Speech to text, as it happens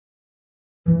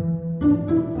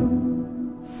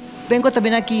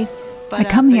I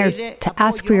come here to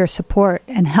ask for your support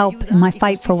and help in my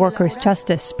fight for workers'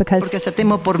 justice because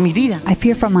I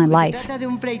fear for my life.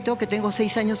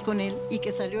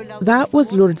 That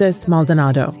was Lourdes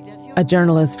Maldonado, a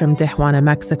journalist from Tijuana,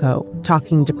 Mexico,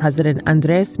 talking to President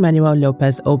Andrés Manuel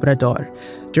López Obrador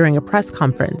during a press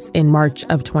conference in March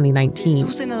of 2019.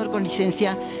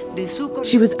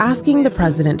 She was asking the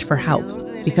president for help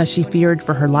because she feared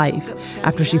for her life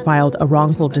after she filed a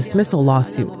wrongful dismissal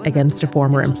lawsuit against a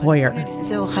former employer.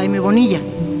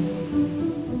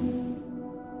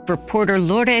 Reporter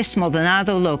Lourdes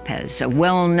Maldonado Lopez, a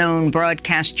well-known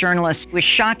broadcast journalist, was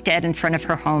shot dead in front of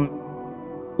her home.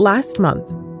 Last month,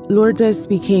 Lourdes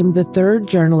became the third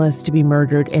journalist to be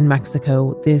murdered in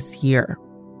Mexico this year.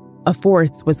 A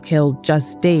fourth was killed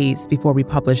just days before we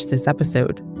published this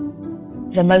episode.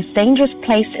 The most dangerous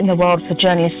place in the world for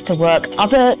journalists to work,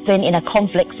 other than in a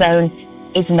conflict zone,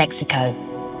 is Mexico.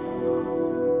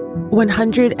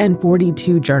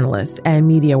 142 journalists and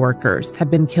media workers have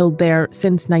been killed there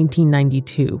since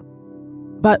 1992.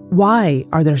 But why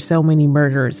are there so many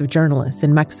murders of journalists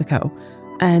in Mexico?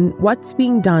 And what's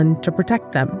being done to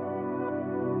protect them?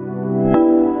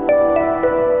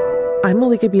 I'm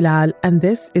Malika Bilal, and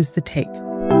this is The Take.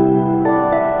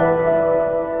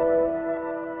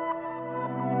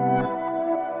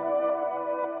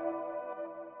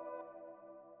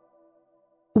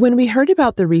 When we heard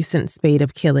about the recent spate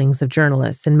of killings of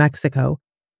journalists in Mexico,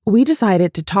 we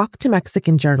decided to talk to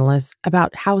Mexican journalists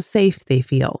about how safe they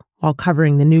feel while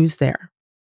covering the news there.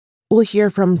 We'll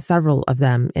hear from several of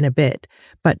them in a bit,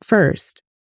 but first...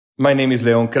 My name is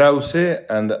Leon Krause,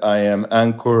 and I am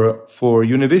anchor for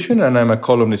Univision, and I'm a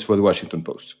columnist for The Washington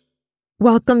Post.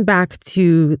 Welcome back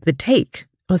to The Take.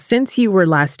 Well, since you were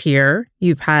last here,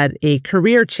 you've had a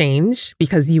career change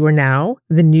because you are now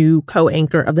the new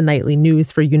co-anchor of the nightly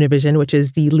news for Univision, which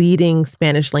is the leading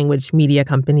Spanish-language media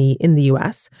company in the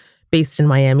U.S., based in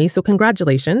Miami. So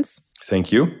congratulations.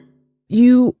 Thank you.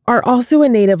 You are also a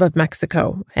native of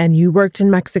Mexico, and you worked in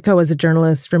Mexico as a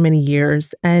journalist for many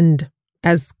years. And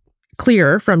as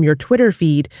clear from your Twitter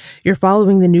feed, you're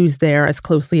following the news there as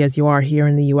closely as you are here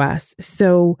in the U.S.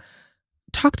 So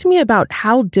talk to me about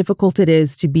how difficult it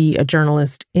is to be a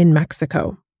journalist in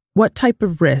Mexico. What type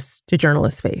of risks do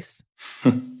journalists face?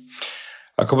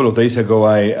 A couple of days ago,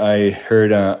 I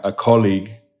heard a colleague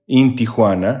in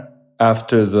Tijuana,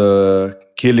 after the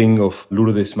killing of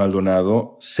Lourdes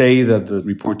Maldonado, say that the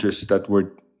reporters that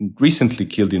were recently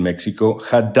killed in Mexico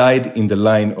had died in the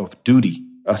line of duty,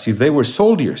 as if they were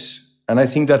soldiers. And I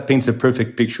think that paints a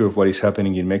perfect picture of what is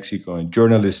happening in Mexico. And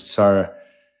journalists are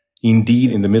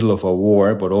indeed in the middle of a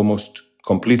war, but almost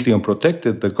completely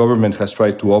unprotected. The government has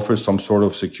tried to offer some sort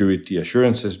of security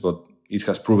assurances, but it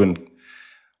has proven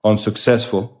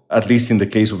unsuccessful, at least in the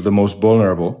case of the most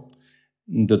vulnerable.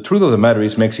 The truth of the matter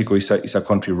is Mexico is a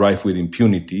country rife with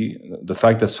impunity. The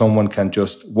fact that someone can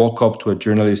just walk up to a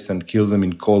journalist and kill them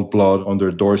in cold blood on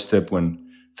their doorstep when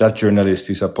that journalist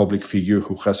is a public figure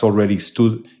who has already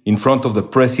stood in front of the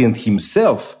president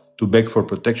himself to beg for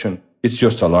protection, it's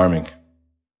just alarming.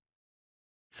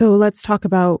 So let's talk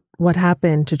about what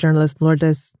happened to journalist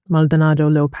Lourdes Maldonado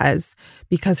Lopez,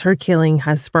 because her killing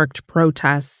has sparked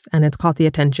protests and it's caught the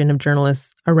attention of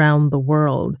journalists around the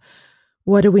world.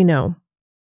 What do we know?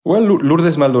 Well,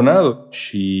 Lourdes Maldonado,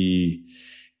 she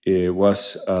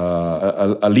was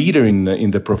a leader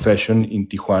in the profession in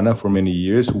Tijuana for many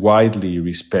years, widely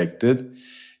respected.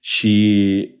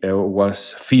 She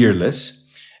was fearless.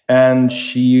 And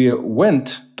she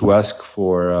went to ask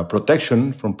for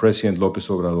protection from President López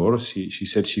Obrador. She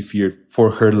said she feared for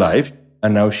her life,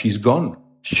 and now she's gone,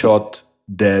 shot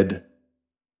dead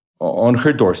on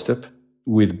her doorstep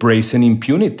with brazen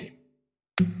impunity.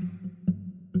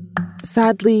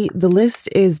 Sadly, the list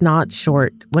is not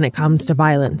short when it comes to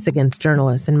violence against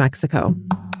journalists in Mexico.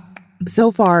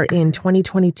 So far in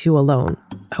 2022 alone,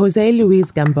 José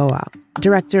Luis Gamboa,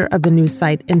 director of the news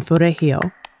site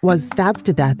Inforegio, was stabbed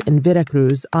to death in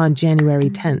Veracruz on January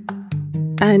 10th.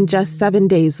 And just 7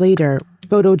 days later,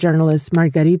 photojournalist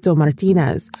Margarito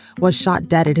Martinez was shot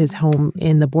dead at his home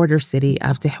in the border city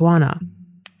of Tijuana.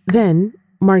 Then,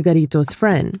 Margarito's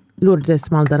friend,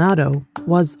 Lourdes Maldonado,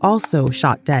 was also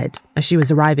shot dead as she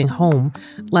was arriving home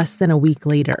less than a week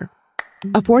later.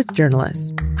 A fourth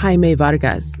journalist, Jaime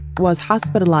Vargas, was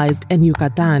hospitalized in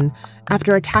Yucatan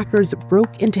after attackers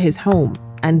broke into his home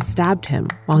and stabbed him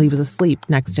while he was asleep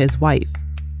next to his wife.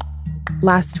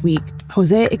 Last week,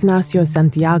 José Ignacio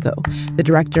Santiago, the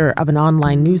director of an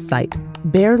online news site,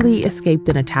 barely escaped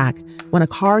an attack when a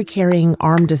car carrying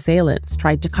armed assailants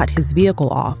tried to cut his vehicle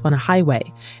off on a highway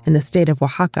in the state of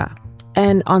Oaxaca.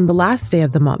 And on the last day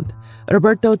of the month,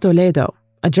 Roberto Toledo,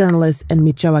 a journalist in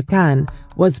Michoacán,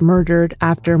 was murdered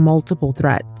after multiple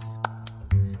threats.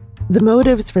 The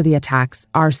motives for the attacks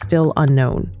are still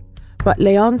unknown, but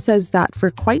Leon says that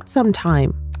for quite some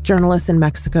time, journalists in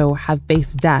Mexico have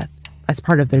faced death as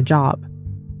part of their job.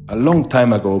 A long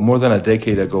time ago, more than a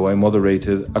decade ago, I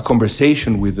moderated a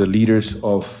conversation with the leaders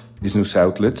of these news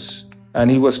outlets,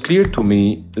 and it was clear to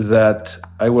me that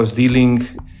I was dealing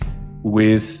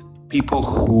with people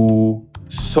who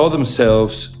saw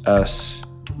themselves as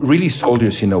really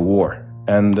soldiers in a war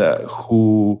and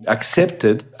who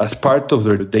accepted as part of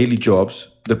their daily jobs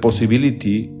the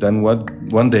possibility that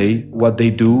one day what they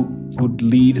do would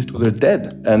lead to their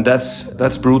death. And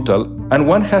that's brutal. And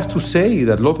one has to say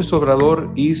that López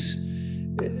Obrador is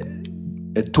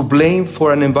to blame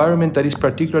for an environment that is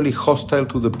particularly hostile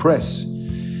to the press.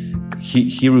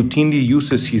 He routinely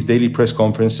uses his daily press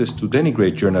conferences to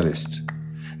denigrate journalists.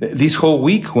 This whole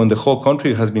week, when the whole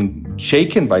country has been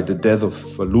shaken by the death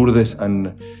of Lourdes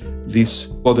and these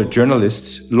other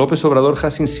journalists, López Obrador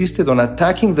has insisted on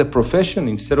attacking the profession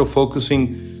instead of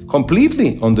focusing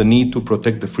completely on the need to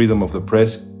protect the freedom of the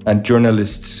press and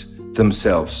journalists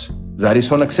themselves. That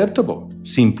is unacceptable,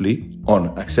 simply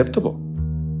unacceptable.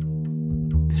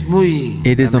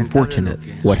 It is unfortunate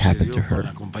what happened to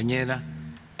her.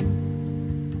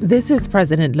 This is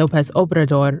President López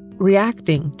Obrador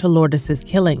reacting to Lourdes'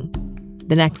 killing.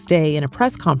 The next day, in a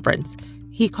press conference,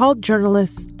 he called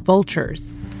journalists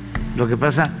vultures.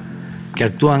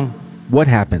 What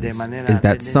happens is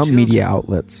that some media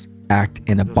outlets act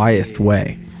in a biased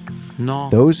way.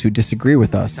 Those who disagree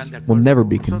with us will never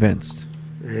be convinced.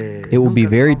 It will be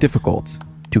very difficult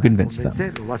to convince them.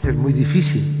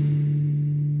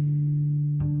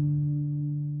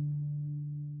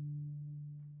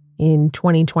 In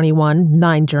 2021,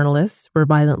 9 journalists were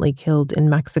violently killed in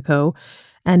Mexico.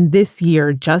 And this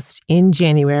year, just in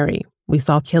January, we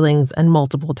saw killings and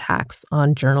multiple attacks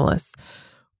on journalists.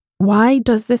 Why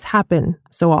does this happen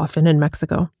so often in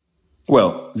Mexico?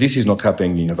 Well, this is not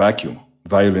happening in a vacuum.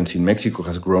 Violence in Mexico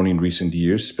has grown in recent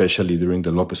years, especially during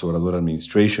the López Obrador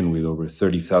administration, with over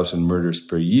 30,000 murders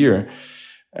per year.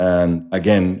 And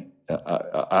again,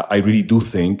 I really do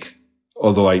think,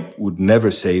 although I would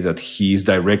never say that he is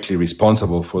directly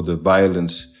responsible for the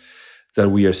violence that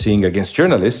we are seeing against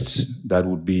journalists, that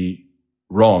would be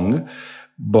wrong.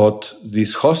 But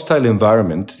this hostile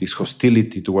environment, this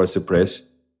hostility towards the press,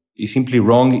 is simply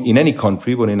wrong in any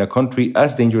country, but in a country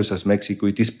as dangerous as Mexico,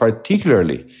 it is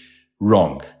particularly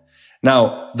wrong.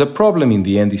 Now, the problem in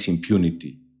the end is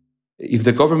impunity. If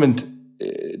the government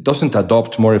doesn't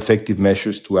adopt more effective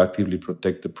measures to actively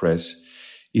protect the press,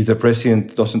 if the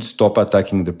president doesn't stop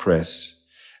attacking the press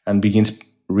and begins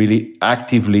really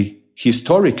actively,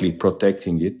 historically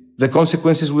protecting it, the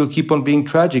consequences will keep on being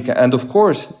tragic. And of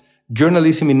course,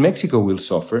 journalism in Mexico will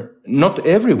suffer. Not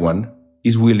everyone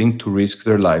is willing to risk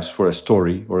their lives for a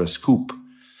story or a scoop.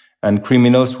 And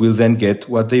criminals will then get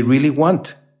what they really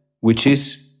want, which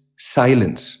is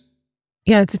silence.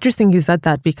 Yeah, it's interesting you said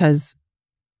that, because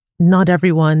not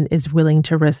everyone is willing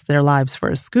to risk their lives for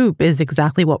a scoop is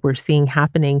exactly what we're seeing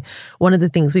happening. One of the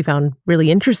things we found really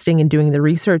interesting in doing the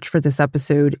research for this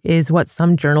episode is what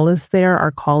some journalists there are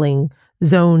calling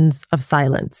zones of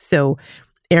silence. So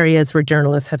areas where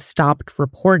journalists have stopped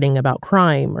reporting about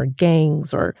crime or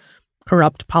gangs or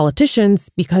corrupt politicians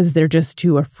because they're just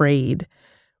too afraid,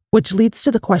 which leads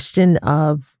to the question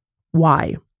of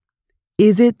why.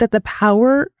 Is it that the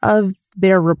power of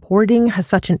their reporting has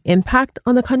such an impact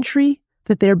on the country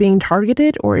that they're being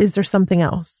targeted, or is there something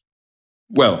else?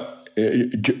 Well,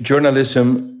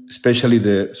 journalism, especially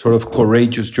the sort of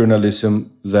courageous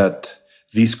journalism that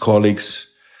these colleagues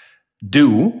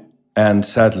do, and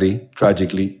sadly,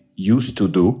 tragically, used to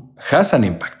do, has an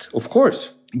impact, of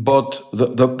course. But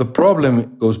the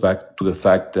problem goes back to the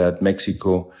fact that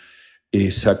Mexico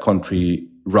is a country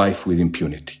rife with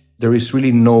impunity. There is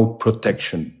really no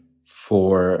protection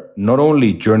for not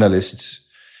only journalists,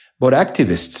 but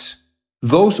activists,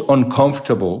 those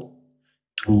uncomfortable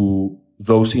to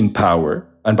those in power.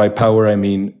 And by power, I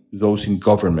mean those in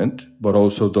government, but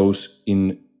also those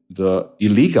in the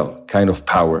illegal kind of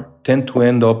power, tend to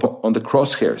end up on the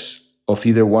crosshairs of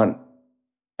either one.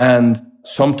 And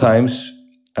sometimes,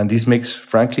 and this makes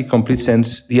frankly complete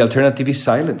sense, the alternative is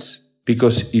silence.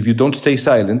 Because if you don't stay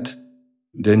silent,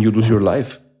 then you lose your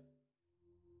life.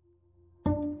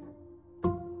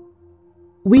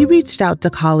 We reached out to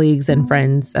colleagues and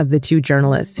friends of the 2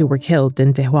 journalists who were killed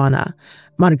in Tijuana,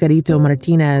 Margarito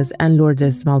Martinez and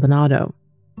Lourdes Maldonado.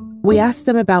 We asked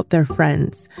them about their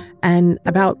friends and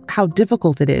about how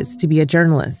difficult it is to be a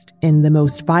journalist in the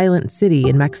most violent city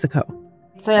in Mexico.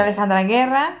 Soy Alejandra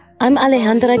Guerra. I'm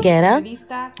Alejandra Guerra.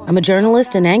 I'm a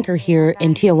journalist and anchor here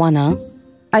in Tijuana.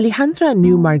 Alejandra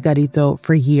knew Margarito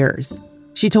for years.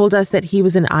 She told us that he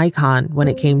was an icon when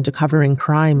it came to covering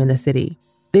crime in the city.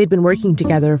 They'd been working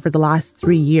together for the last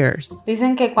 3 years. They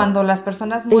say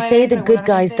the good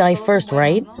guys die first,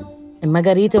 right? And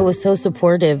Margarito was so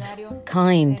supportive,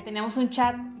 kind.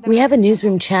 We have a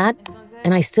newsroom chat,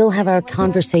 and I still have our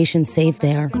conversation saved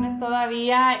there.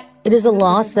 It is a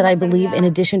loss that I believe, in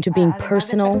addition to being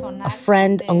personal, a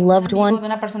friend, a loved one,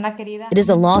 it is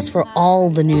a loss for all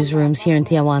the newsrooms here in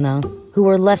Tijuana who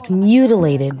were left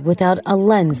mutilated without a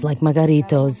lens like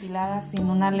Margarito's.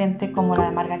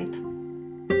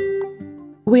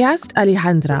 We asked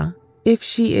Alejandra if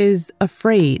she is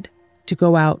afraid to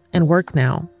go out and work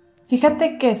now.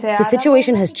 The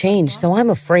situation has changed, so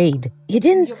I'm afraid. You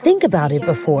didn't think about it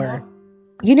before.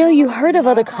 You know, you heard of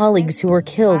other colleagues who were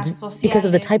killed because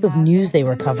of the type of news they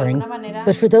were covering.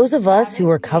 But for those of us who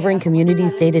are covering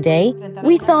communities day to day,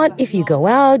 we thought if you go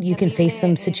out, you can face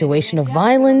some situation of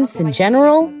violence in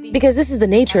general, because this is the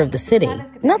nature of the city.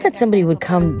 Not that somebody would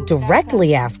come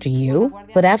directly after you,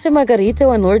 but after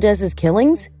Margarito and Lourdes's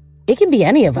killings, it can be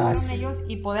any of us.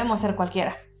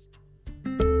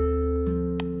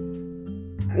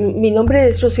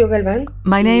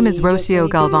 My name is Rocio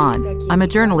Galvan. I'm a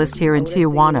journalist here in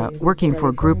Tijuana, working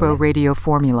for Grupo Radio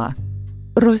Formula.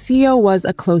 Rocio was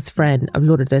a close friend of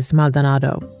Lourdes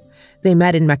Maldonado. They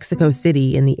met in Mexico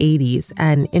City in the 80s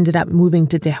and ended up moving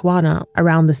to Tijuana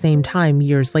around the same time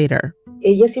years later.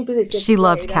 She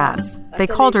loved cats. They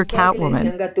called her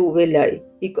Catwoman.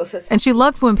 And she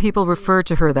loved when people referred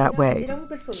to her that way.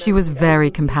 She was very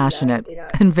compassionate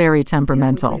and very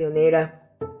temperamental.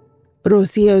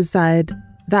 Rocio said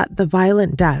that the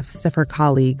violent deaths of her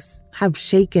colleagues have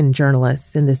shaken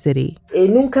journalists in the city.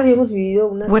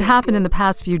 What happened in the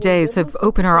past few days have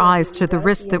opened our eyes to the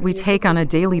risks that we take on a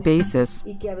daily basis,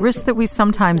 risks that we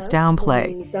sometimes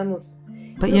downplay.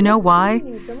 But you know why?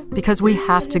 Because we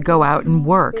have to go out and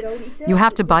work. You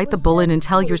have to bite the bullet and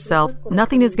tell yourself,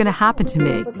 nothing is going to happen to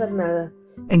me.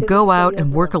 And go out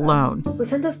and work alone.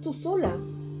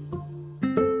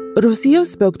 Rocio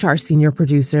spoke to our senior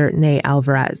producer, Ney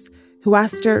Alvarez, who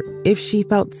asked her if she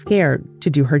felt scared to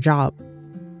do her job.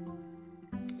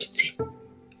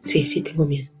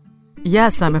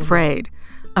 Yes, I'm afraid.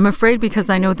 I'm afraid because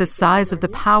I know the size of the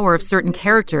power of certain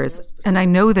characters, and I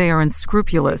know they are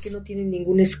unscrupulous.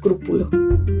 When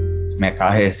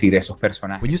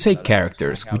you say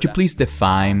characters, would you please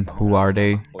define who are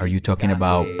they? Are you talking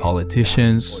about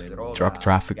politicians, drug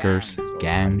traffickers,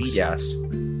 gangs?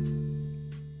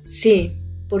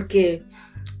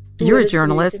 You're a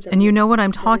journalist, and you know what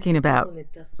I'm talking about.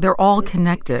 They're all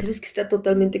connected.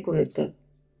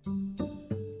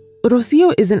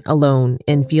 Rocio isn't alone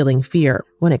in feeling fear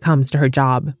when it comes to her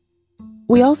job.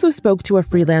 We also spoke to a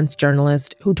freelance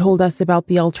journalist who told us about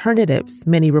the alternatives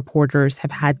many reporters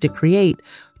have had to create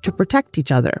to protect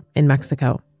each other in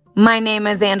Mexico. My name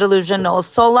is Andalusia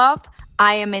Knowles-Soloff.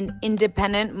 I am an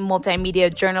independent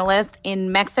multimedia journalist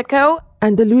in Mexico.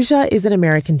 Andalusia is an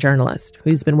American journalist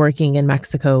who's been working in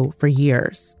Mexico for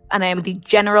years. And I am the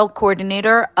general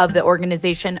coordinator of the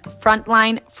organization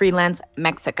Frontline Freelance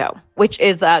Mexico, which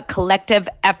is a collective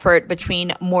effort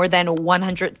between more than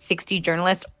 160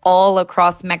 journalists all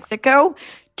across Mexico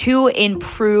to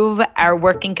improve our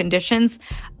working conditions,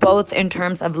 both in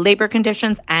terms of labor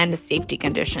conditions and safety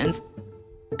conditions.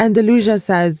 Andalusia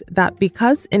says that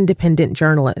because independent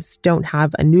journalists don't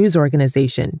have a news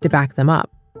organization to back them up,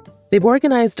 they've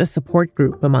organized a support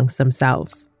group amongst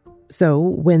themselves. So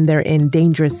when they're in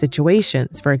dangerous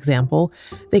situations, for example,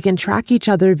 they can track each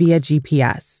other via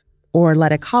GPS or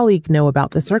let a colleague know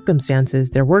about the circumstances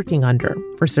they're working under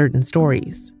for certain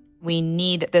stories. We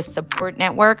need this support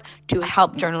network to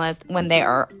help journalists when they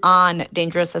are on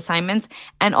dangerous assignments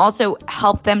and also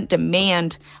help them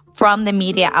demand from the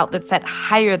media outlets that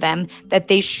hire them that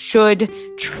they should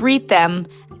treat them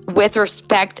with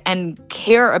respect and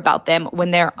care about them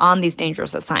when they're on these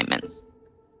dangerous assignments.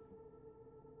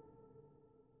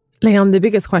 Leon, the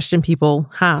biggest question people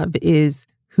have is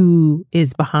who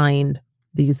is behind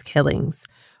these killings?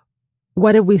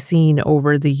 What have we seen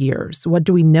over the years? What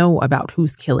do we know about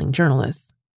who's killing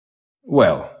journalists?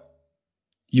 Well,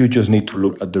 you just need to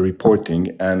look at the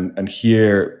reporting, and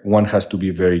here one has to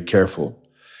be very careful.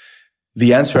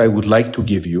 The answer I would like to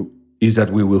give you is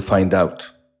that we will find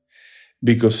out.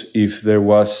 Because if there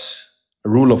was a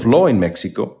rule of law in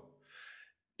Mexico,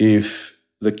 if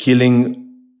the killing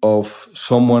of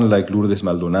someone like Lourdes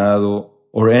Maldonado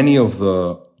or any of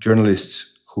the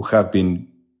journalists who have been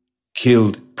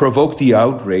killed provoke the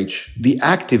outrage, the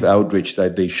active outrage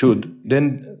that they should,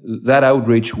 then that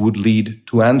outrage would lead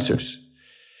to answers.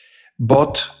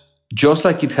 But just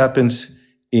like it happens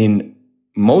in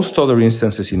most other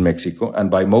instances in Mexico,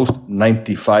 and by most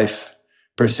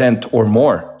 95% or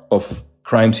more of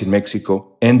crimes in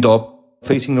Mexico end up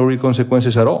facing no real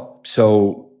consequences at all.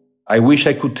 So I wish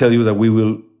I could tell you that we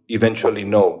will eventually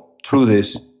know. Through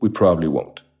this, we probably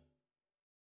won't.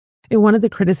 And one of the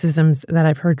criticisms that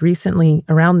I've heard recently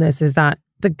around this is that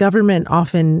the government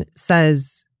often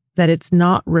says that it's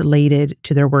not related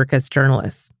to their work as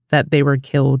journalists, that they were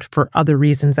killed for other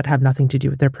reasons that have nothing to do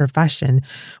with their profession.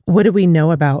 What do we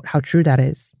know about how true that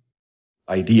is?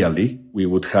 Ideally, we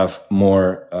would have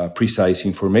more precise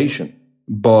information.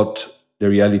 But the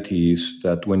reality is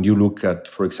that when you look at,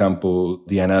 for example,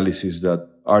 the analysis that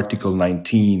Article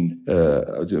 19,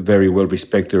 a very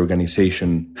well-respected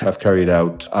organization, have carried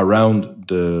out around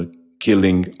the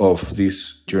killing of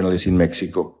these journalists in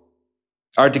Mexico,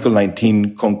 Article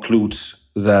 19 concludes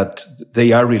that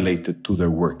they are related to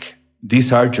their work.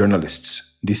 These are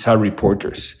journalists. These are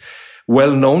reporters,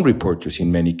 well-known reporters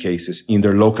in many cases, in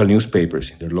their local newspapers,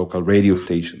 in their local radio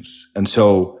stations. And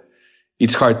so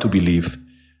it's hard to believe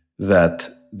that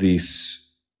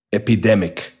this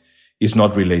epidemic is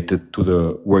not related to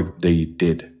the work they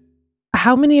did.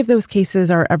 How many of those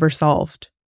cases are ever solved?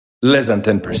 Less than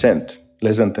 10%.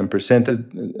 Less than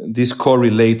 10%. This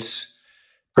correlates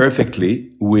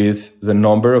perfectly with the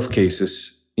number of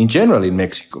cases in general in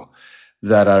Mexico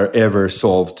that are ever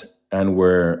solved and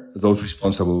where those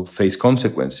responsible face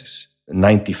consequences.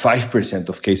 95%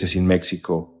 of cases in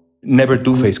Mexico never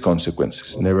do face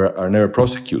consequences, are never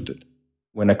prosecuted.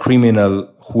 When a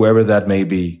criminal, whoever that may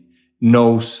be,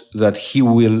 knows that he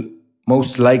will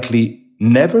most likely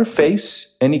never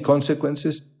face any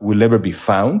consequences, will never be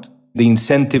found, the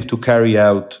incentive to carry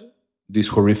out these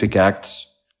horrific acts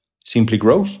simply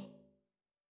grows.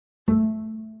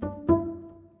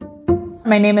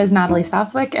 My name is Natalie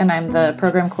Southwick, and I'm the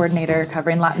program coordinator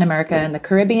covering Latin America and the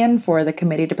Caribbean for the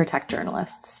Committee to Protect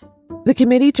Journalists. The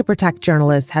Committee to Protect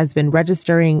Journalists has been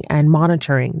registering and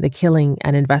monitoring the killing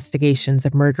and investigations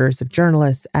of murders of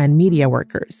journalists and media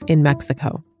workers in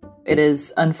Mexico. It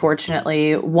is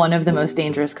unfortunately one of the most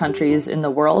dangerous countries in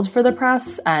the world for the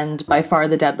press, and by far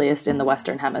the deadliest in the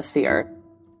Western Hemisphere.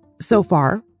 So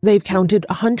far, they've counted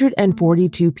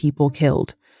 142 people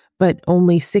killed, but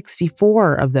only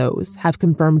 64 of those have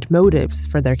confirmed motives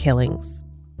for their killings.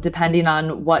 Depending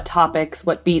on what topics,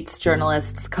 what beats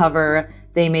journalists cover,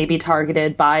 they may be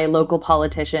targeted by local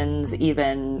politicians,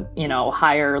 even,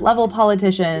 higher level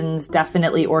politicians.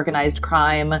 Definitely organized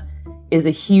crime is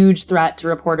a huge threat to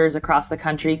reporters across the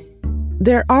country.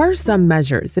 There are some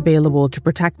measures available to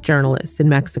protect journalists in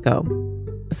Mexico.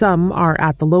 Some are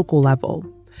at the local level.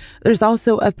 There's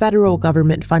also a federal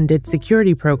government-funded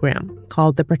security program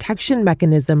called the Protection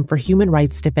Mechanism for Human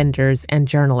Rights Defenders and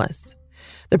Journalists.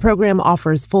 The program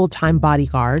offers full-time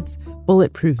bodyguards,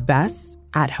 bulletproof vests,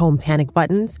 at-home panic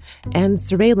buttons, and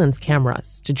surveillance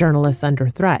cameras to journalists under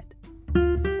threat.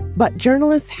 But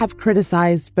journalists have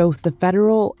criticized both the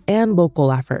federal and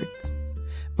local efforts.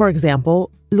 For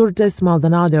example, Lourdes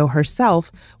Maldonado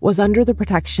herself was under the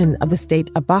protection of the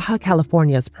state of Baja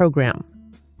California's program.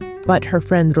 But her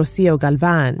friend Rocio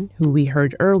Galvan, who we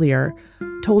heard earlier,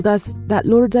 told us that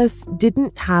Lourdes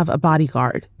didn't have a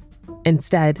bodyguard.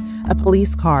 Instead, a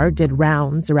police car did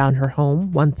rounds around her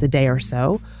home once a day or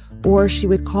so, or she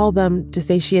would call them to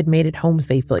say she had made it home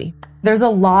safely. There's a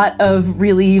lot of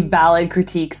really valid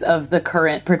critiques of the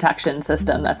current protection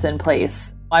system that's in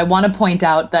place. I want to point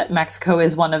out that Mexico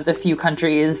is one of the few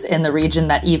countries in the region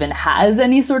that even has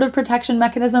any sort of protection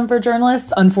mechanism for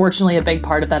journalists. Unfortunately, a big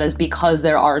part of that is because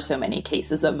there are so many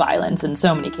cases of violence and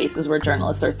so many cases where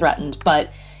journalists are threatened.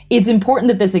 But it's important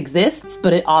that this exists,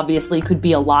 but it obviously could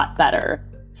be a lot better.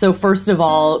 So first of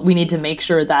all, we need to make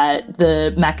sure that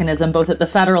the mechanism, both at the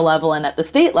federal level and at the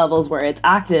state levels where it's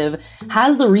active,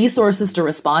 has the resources to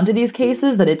respond to these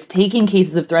cases, that it's taking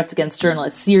cases of threats against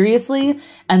journalists seriously,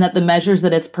 and that the measures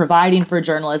that it's providing for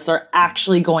journalists are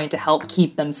actually going to help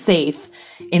keep them safe,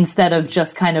 instead of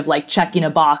just kind of like checking a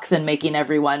box and making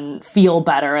everyone feel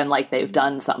better and like they've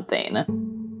done something.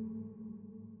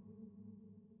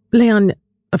 Leon,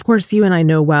 of course, you and I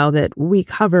know well that we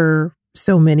cover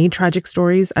so many tragic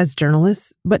stories as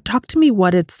journalists, but talk to me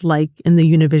what it's like in the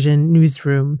Univision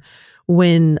newsroom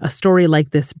when a story like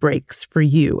this breaks for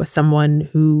you, as someone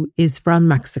who is from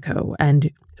Mexico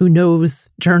and who knows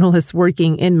journalists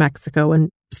working in Mexico and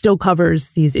still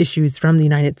covers these issues from the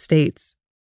United States.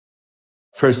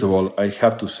 First of all, I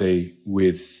have to say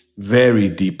with very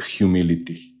deep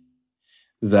humility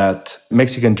that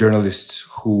Mexican journalists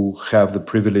who have the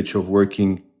privilege of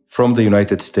working from the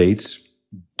United States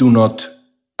do not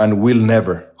and will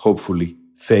never, hopefully,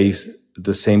 face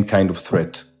the same kind of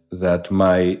threat that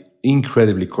my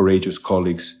incredibly courageous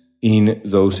colleagues in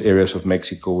those areas of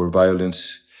Mexico where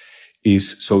violence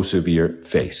is so severe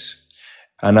face.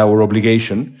 And our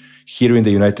obligation here in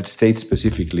the United States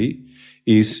specifically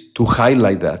is to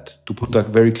highlight that, to put a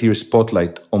very clear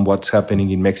spotlight on what's happening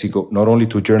in Mexico, not only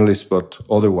to journalists, but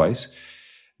otherwise,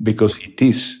 because it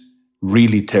is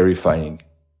really terrifying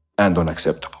and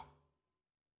unacceptable.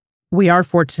 We are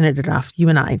fortunate enough, you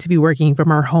and I, to be working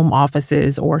from our home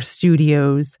offices or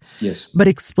studios. Yes. But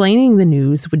explaining the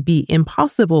news would be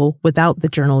impossible without the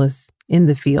journalists in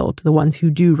the field, the ones who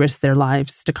do risk their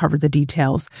lives to cover the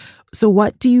details. So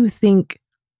what do you think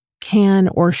can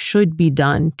or should be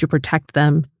done to protect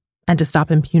them and to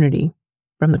stop impunity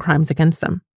from the crimes against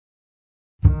them?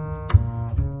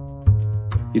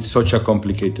 It's such a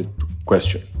complicated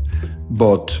question,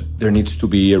 but there needs to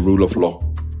be a rule of law.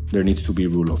 There needs to be a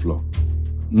rule of law.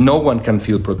 No one can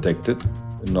feel protected,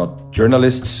 not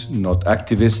journalists, not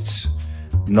activists,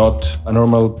 not a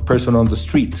normal person on the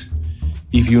street,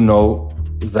 if you know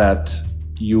that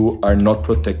you are not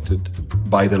protected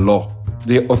by the law.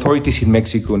 The authorities in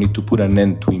Mexico need to put an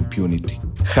end to impunity.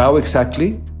 How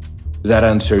exactly? That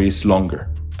answer is longer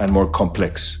and more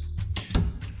complex.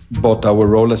 But our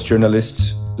role as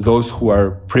journalists, those who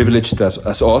are privileged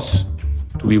as us,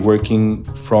 to be working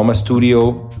from a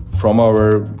studio, from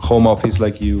our home office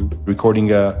like you,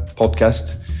 recording a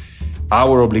podcast,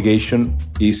 our obligation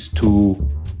is to,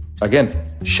 again,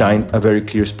 shine a very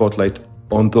clear spotlight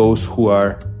on those who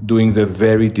are doing the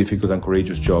very difficult and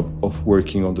courageous job of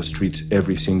working on the streets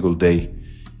every single day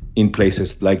in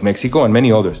places like Mexico and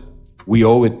many others. We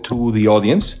owe it to the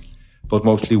audience, but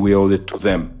mostly we owe it to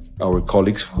them, our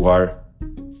colleagues who are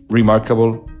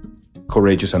remarkable,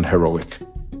 courageous, and heroic.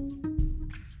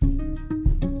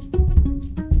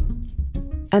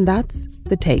 And that's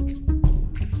The Take.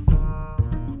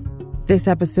 This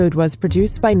episode was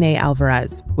produced by Ney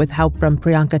Alvarez, with help from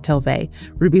Priyanka Tilve,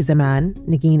 Ruby Zaman,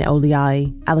 Negin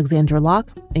Oliai, Alexandra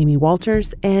Locke, Amy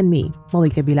Walters, and me,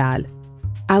 Malika Bilal.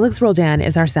 Alex Roldan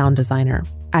is our sound designer.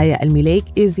 Aya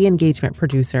El-Milek is the engagement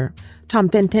producer. Tom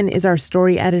Fenton is our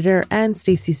story editor, and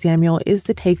Stacey Samuel is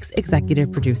The Take's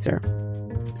executive producer.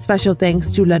 Special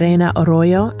thanks to Lorena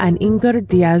Arroyo and Inger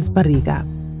Diaz Barriga.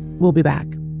 We'll be back.